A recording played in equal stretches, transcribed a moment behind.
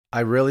I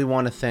really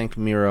want to thank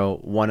Miro,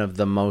 one of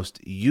the most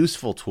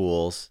useful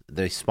tools.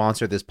 They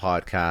sponsor this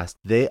podcast.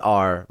 They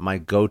are my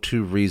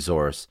go-to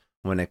resource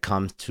when it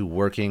comes to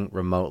working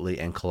remotely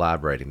and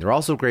collaborating. They're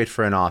also great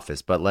for an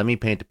office, but let me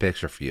paint a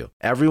picture for you.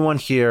 Everyone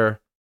here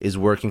is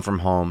working from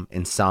home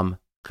in some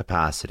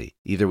capacity.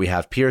 Either we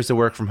have peers that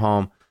work from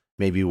home,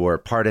 maybe we're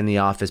part in the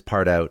office,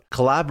 part out.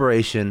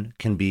 Collaboration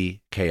can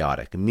be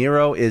chaotic.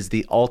 Miro is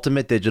the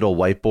ultimate digital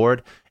whiteboard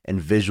and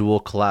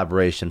visual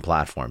collaboration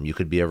platform. You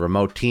could be a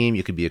remote team,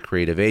 you could be a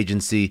creative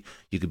agency,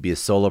 you could be a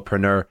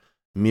solopreneur.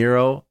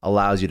 Miro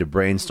allows you to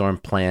brainstorm,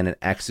 plan, and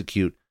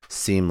execute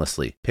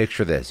seamlessly.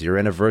 Picture this. You're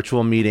in a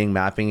virtual meeting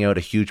mapping out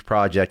a huge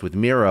project with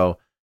Miro.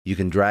 You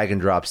can drag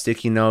and drop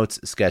sticky notes,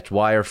 sketch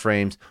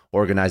wireframes,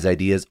 organize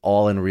ideas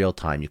all in real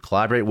time. You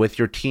collaborate with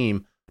your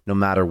team no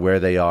matter where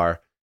they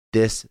are.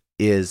 This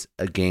is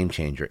a game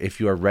changer.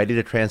 If you are ready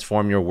to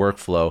transform your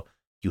workflow,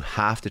 you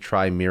have to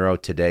try Miro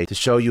today. To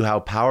show you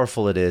how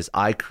powerful it is,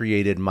 I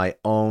created my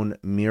own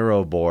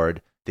Miro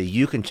board that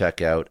you can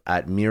check out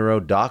at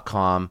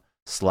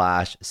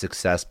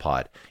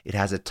miro.com/successpod. It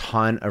has a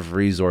ton of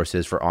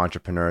resources for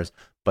entrepreneurs,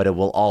 but it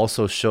will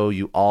also show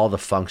you all the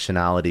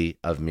functionality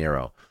of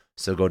Miro.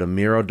 So go to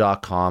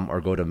miro.com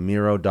or go to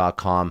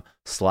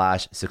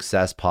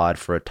miro.com/successpod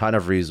for a ton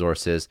of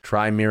resources.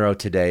 Try Miro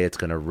today. It's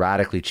going to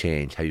radically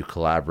change how you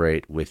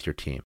collaborate with your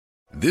team.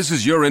 This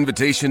is your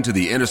invitation to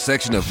the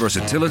intersection of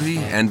versatility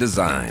and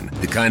design.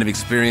 The kind of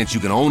experience you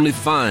can only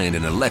find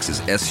in a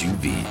Lexus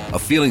SUV. A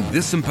feeling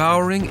this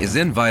empowering is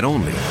invite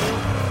only.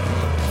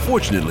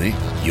 Fortunately,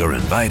 you're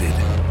invited.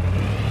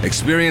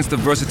 Experience the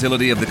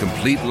versatility of the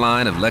complete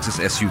line of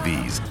Lexus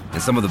SUVs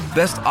and some of the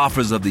best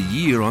offers of the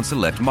year on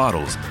select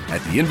models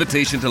at the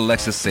Invitation to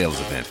Lexus sales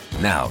event,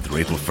 now through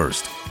April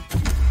 1st.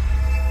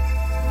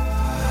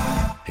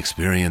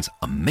 Experience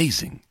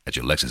amazing at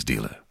your Lexus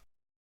dealer.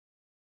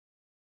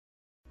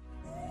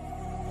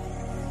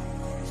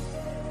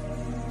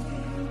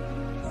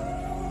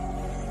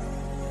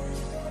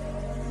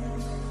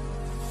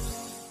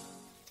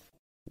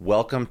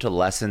 Welcome to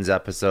Lessons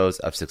episodes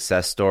of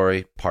Success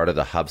Story, part of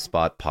the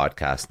HubSpot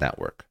podcast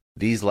network.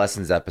 These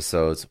Lessons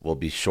episodes will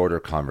be shorter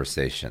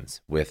conversations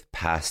with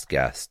past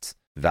guests,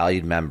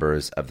 valued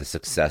members of the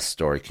Success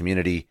Story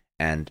community,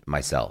 and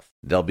myself.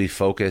 They'll be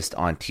focused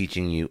on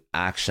teaching you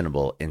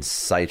actionable,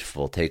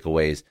 insightful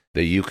takeaways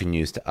that you can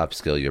use to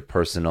upskill your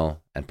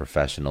personal and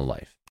professional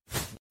life.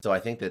 So I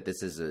think that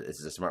this is a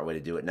smart way to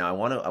do it. Now I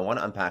want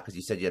to unpack, because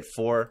you said you had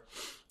four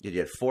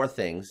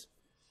things.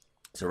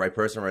 So right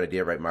person, right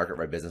idea, right market,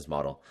 right business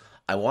model.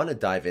 I want to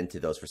dive into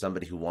those for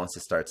somebody who wants to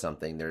start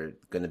something. They're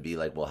going to be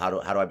like, well, how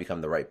do I become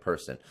the right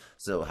person?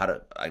 So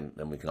and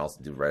we can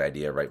also do right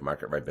idea, right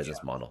market, right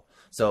business model.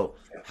 So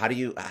how do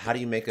you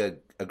make a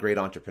great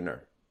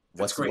entrepreneur?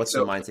 What's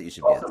the mindset you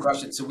should be in?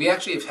 So we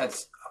actually have had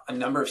a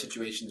number of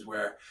situations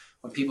where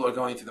when people are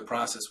going through the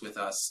process with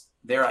us,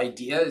 their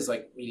idea is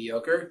like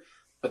mediocre,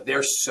 but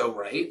they're so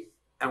right.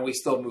 And we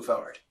still move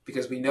forward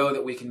because we know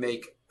that we can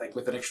make, like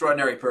with an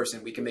extraordinary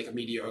person, we can make a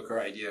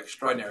mediocre idea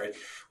extraordinary.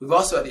 We've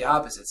also had the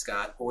opposite,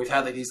 Scott, where we've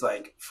had like these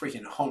like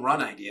freaking home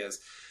run ideas,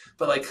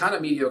 but like kind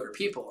of mediocre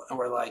people. And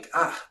we're like,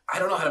 I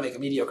don't know how to make a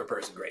mediocre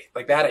person great.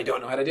 Like that, I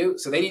don't know how to do.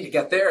 So they need to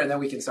get there and then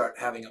we can start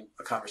having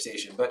a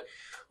conversation. But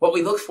what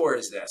we look for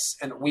is this,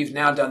 and we've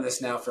now done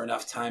this now for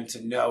enough time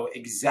to know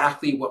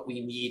exactly what we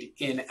need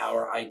in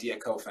our idea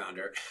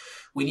co-founder.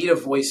 We need a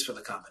voice for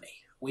the company.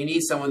 We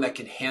need someone that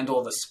can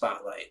handle the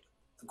spotlight.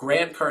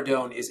 Grant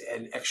Cardone is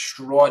an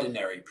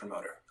extraordinary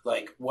promoter.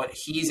 Like what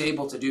he's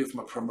able to do from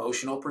a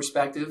promotional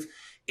perspective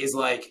is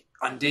like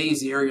on day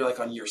zero, you're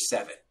like on year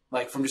 7,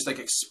 like from just like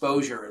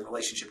exposure and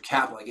relationship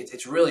capital. Like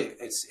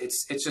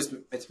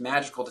it's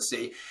magical to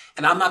see.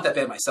 And I'm not that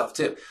bad myself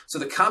too. So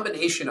the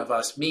combination of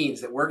us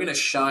means that we're going to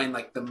shine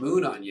like the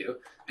moon on you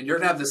and you're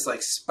going to have this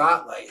like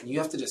spotlight and you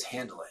have to just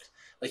handle it.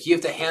 Like you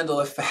have to handle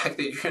the fact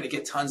that you're going to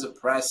get tons of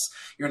press.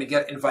 You're going to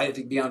get invited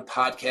to be on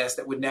podcasts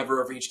that would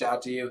never have reached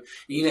out to you.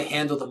 You need to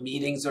handle the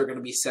meetings that are going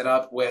to be set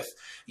up with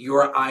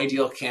your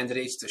ideal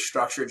candidates to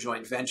structure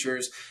joint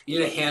ventures. You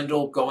need to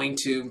handle going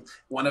to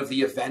one of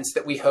the events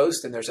that we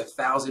host and there's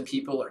 1,000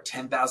 people or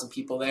 10,000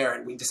 people there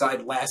and we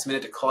decide last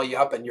minute to call you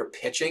up and you're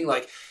pitching.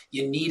 Like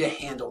you need to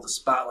handle the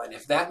spotlight.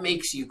 If that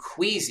makes you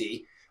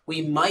queasy,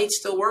 we might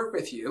still work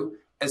with you,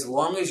 as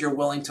long as you're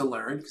willing to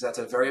learn, because that's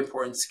a very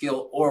important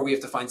skill, or we have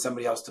to find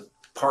somebody else to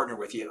partner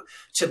with you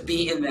to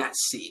be in that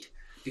seat.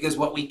 Because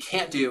what we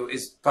can't do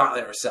is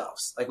spotlight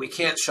ourselves. Like we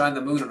can't shine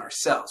the moon on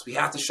ourselves. We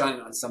have to shine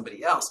it on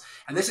somebody else.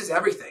 And this is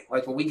everything.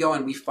 Like when we go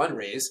and we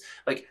fundraise,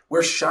 like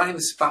we're shining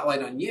the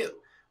spotlight on you.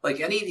 Like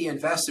any of the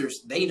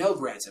investors, they know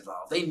Grant's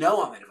involved. They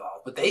know I'm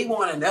involved, but they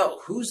want to know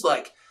who's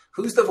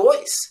the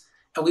voice.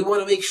 And we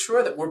want to make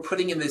sure that we're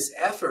putting in this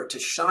effort to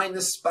shine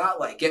the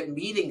spotlight, get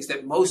meetings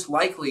that most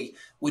likely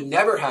would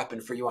never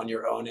happen for you on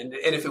your own. And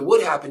if it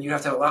would happen, you'd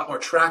have to have a lot more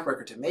track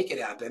record to make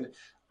it happen.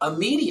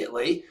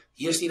 Immediately,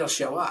 you just need to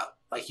show up.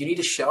 Like you need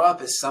to show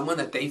up as someone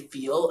that they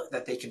feel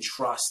that they can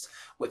trust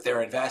with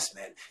their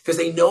investment because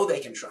they know they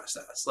can trust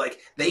us. Like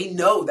they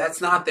know that's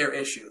not their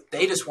issue.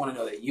 They just want to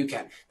know that you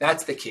can.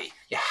 That's the key.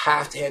 You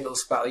have to handle the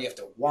spotlight. You have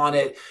to want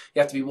it.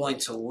 You have to be willing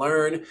to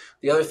learn.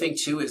 The other thing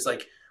too is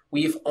like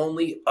we've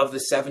only, of the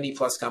 70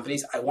 plus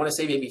companies, I want to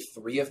say maybe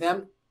 3 of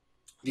them,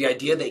 the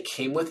idea they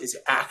came with is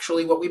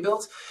actually what we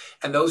built.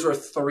 And those were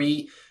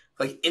 3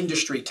 like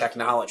industry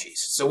technologies.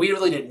 So we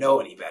really didn't know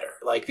any better.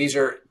 Like these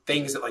are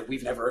things that like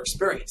we've never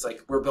experienced.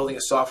 Like we're building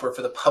a software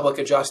for the public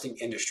adjusting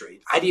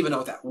industry. I didn't even know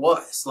what that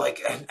was.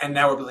 Like, and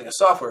now we're building a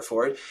software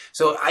for it.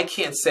 So I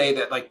can't say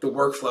that like the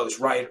workflow is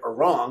right or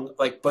wrong.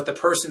 Like, but the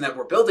person that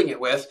we're building it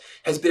with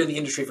has been in the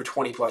industry for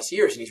 20 plus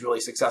years and he's really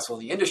successful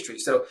in the industry.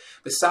 So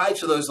besides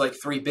for those like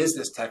 3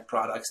 business tech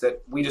products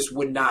that we just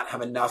would not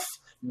have enough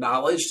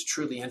knowledge to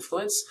truly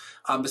influence,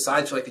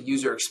 besides for like the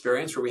user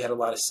experience where we had a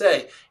lot to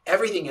say,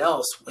 everything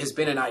else has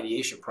been an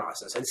ideation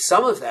process. And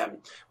some of them,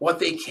 what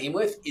they came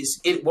with is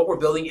what we're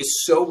building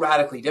is so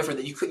radically different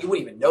that you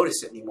wouldn't even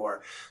notice it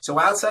anymore. So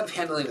outside of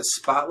handling the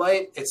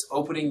spotlight, it's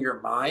opening your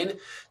mind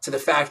to the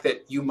fact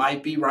that you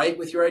might be right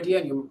with your idea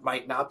and you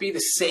might not be, the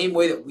same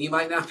way that we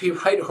might not be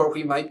right or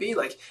we might be.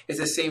 Like it's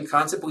the same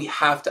concept. We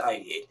have to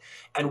ideate,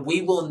 and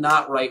we will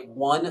not write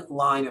one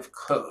line of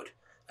code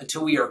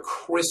until we are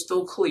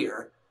crystal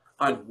clear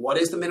on what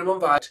is the minimum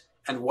viable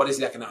and what is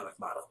the economic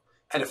model.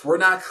 And if we're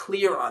not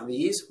clear on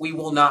these, we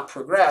will not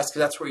progress because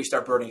that's where you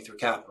start burning through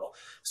capital.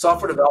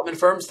 Software development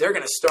firms, they're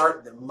going to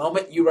start the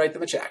moment you write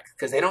them a check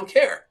because they don't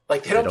care.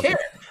 Like they don't care.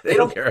 They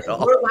don't care at all.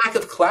 Your lack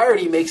of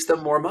clarity makes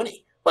them more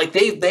money. Like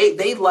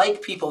they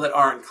like people that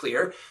aren't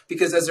clear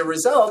because as a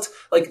result,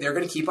 like they're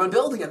going to keep on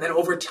building. And then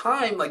over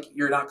time, like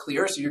you're not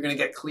clear. So you're going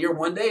to get clear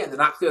one day and they're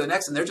not clear the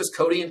next. And they're just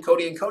coding and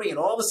coding and coding. And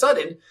all of a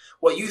sudden,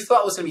 what you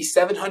thought was going to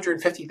be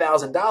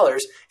 $750,000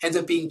 ends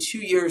up being 2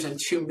 years and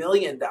 $2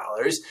 million.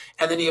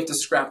 And then you have to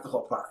scrap the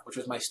whole product, which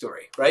was my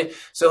story, right?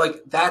 So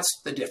like that's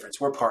the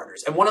difference. We're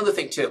partners. And one other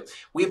thing too,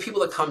 we have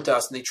people that come to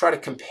us and they try to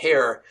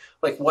compare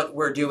like what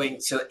we're doing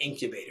to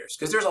incubators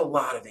because there's a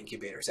lot of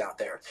incubators out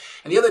there.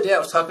 And the other day I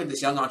was talking to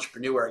this young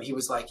entrepreneur and he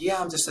was like, yeah,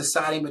 I'm just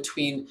deciding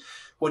between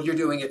what you're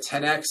doing at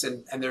 10X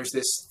and there's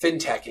this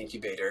fintech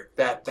incubator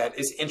that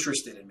is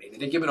interested in me. They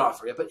didn't give an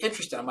offer yet, but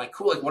interested. I'm like,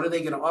 cool, like what are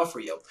they going to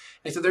offer you?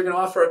 And so they're going to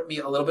offer me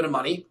a little bit of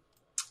money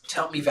to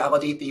help me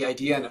validate the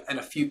idea and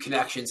a few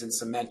connections and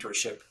some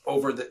mentorship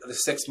over the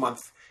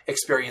 6-month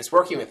experience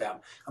working with them.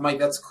 I'm like,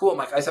 that's cool. I'm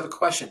like, I just have a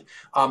question.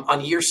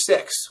 On year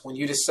 6, when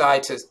you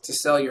decide to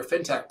sell your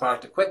fintech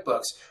product to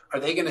QuickBooks, are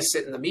they going to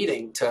sit in the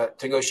meeting to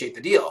negotiate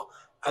the deal?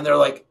 And they're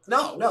like,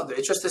 no,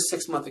 it's just a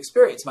 6-month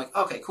experience. I'm like,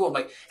 okay, cool. I'm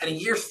like, and in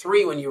year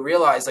 3, when you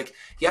realize like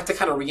you have to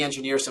kind of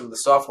re-engineer some of the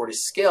software to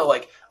scale,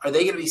 like, are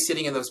they going to be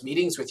sitting in those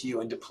meetings with you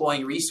and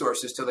deploying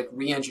resources to like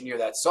re-engineer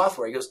that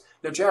software? He goes,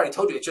 no, Jared, I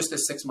told you, it's just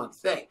a 6-month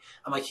thing.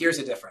 I'm like, here's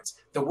the difference.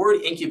 The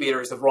word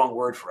incubator is the wrong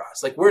word for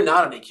us. Like, we're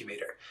not an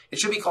incubator. It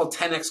should be called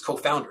 10X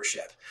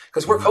co-foundership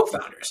because we're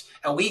co-founders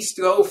and we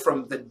go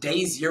from the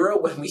day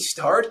 0 when we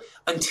start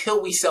until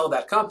we sell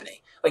that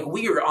company. Like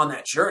we are on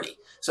that journey.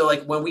 So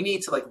like when we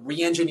need to like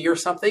re-engineer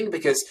something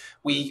because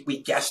we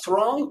guessed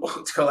wrong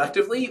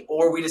collectively,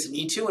 or we just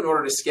need to in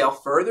order to scale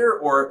further,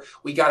 or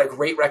we got a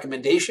great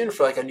recommendation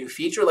for like a new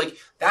feature, like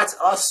that's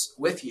us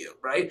with you,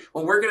 right?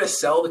 When we're going to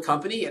sell the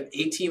company in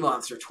 18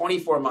 months or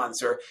 24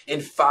 months or in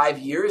 5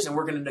 years, and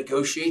we're going to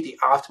negotiate the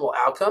optimal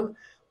outcome,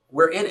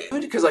 we're in it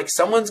because like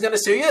someone's going to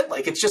sue you.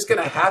 Like it's just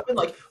going to happen.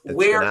 Like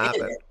we're in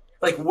it.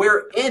 Like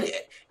we're in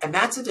it. And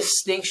that's a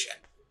distinction.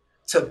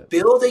 To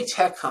build a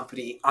tech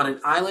company on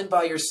an island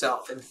by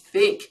yourself and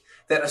think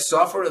that a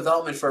software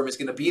development firm is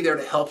going to be there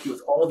to help you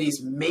with all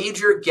these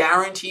major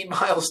guaranteed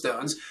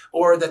milestones,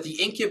 or that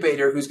the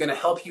incubator who's going to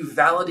help you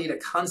validate a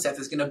concept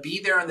is going to be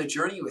there on the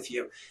journey with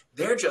you,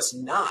 they're just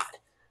not.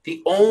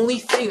 The only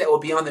thing that will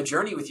be on the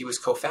journey with you is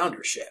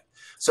co-foundership.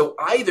 So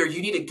either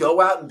you need to go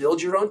out and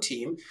build your own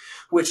team,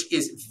 which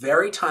is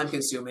very time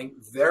consuming,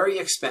 very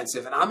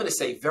expensive, and I'm going to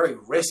say very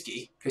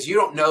risky because you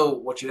don't know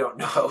what you don't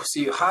know. So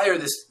you hire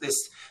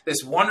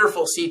this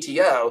wonderful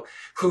CTO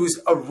who's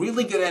a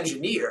really good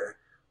engineer,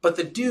 but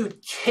the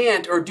dude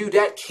can't or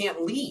dudette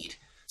can't lead.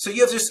 So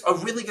you have just a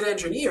really good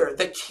engineer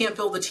that can't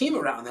build a team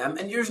around them,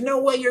 and there's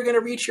no way you're going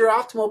to reach your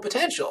optimal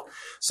potential.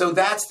 So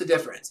that's the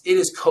difference. It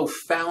is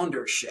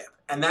co-foundership,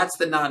 and that's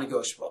the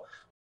non-negotiable.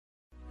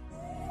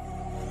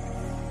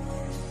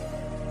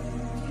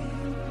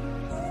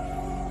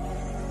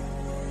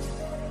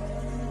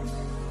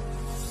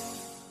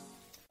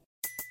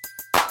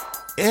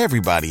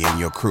 Everybody in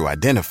your crew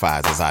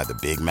identifies as either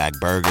Big Mac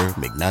Burger,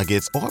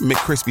 McNuggets, or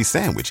McCrispy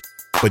Sandwich.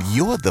 But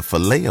you're the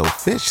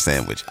Filet-O-Fish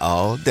Sandwich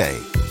all day.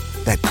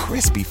 That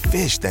crispy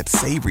fish, that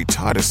savory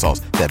tartar sauce,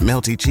 that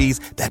melty cheese,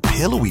 that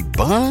pillowy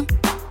bun.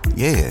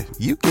 Yeah,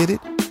 you get it.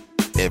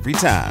 Every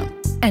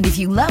time. And if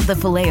you love the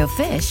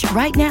Filet-O-Fish,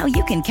 right now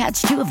you can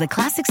catch 2 of the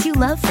classics you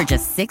love for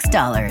just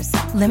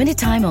 $6. Limited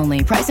time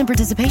only. Price and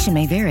participation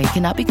may vary.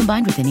 Cannot be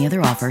combined with any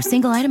other offer.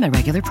 Single item at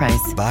regular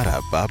price.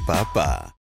 Ba-da-ba-ba-ba.